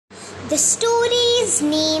The story's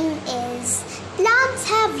name is Plants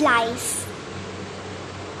Have Life.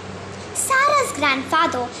 Sarah's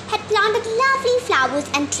grandfather had planted lovely flowers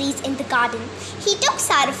and trees in the garden. He took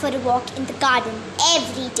Sarah for a walk in the garden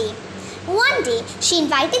every day. One day, she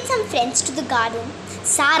invited some friends to the garden.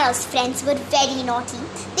 Sarah's friends were very naughty.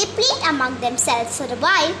 They played among themselves for a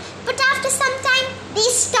while, but after some time, they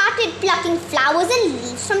started plucking flowers and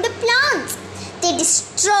leaves from the plants. They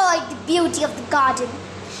destroyed the beauty of the garden.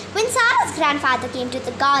 When Sarah's grandfather came to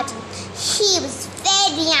the garden, he was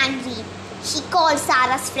very angry. He called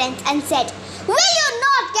Sarah's friends and said, "Will you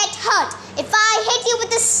not get hurt if I hit you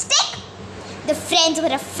with a stick?" The friends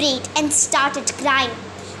were afraid and started crying.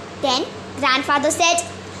 Then grandfather said,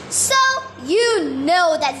 "So you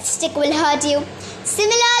know that the stick will hurt you.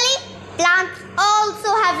 Similarly, plants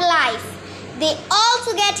also have life. They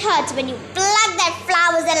also get hurt when you pluck their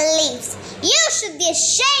flowers and leaves. You should be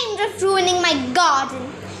ashamed of ruining my garden."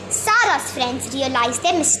 Sarah's friends realized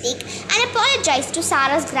their mistake and apologized to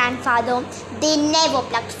Sarah's grandfather. They never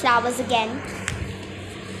plucked flowers again.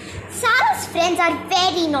 Sarah's friends are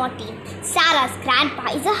very naughty. Sarah's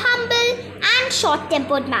grandpa is a humble and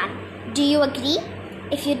short-tempered man. Do you agree?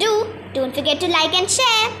 If you do, don't forget to like and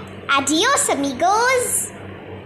share. Adios, amigos.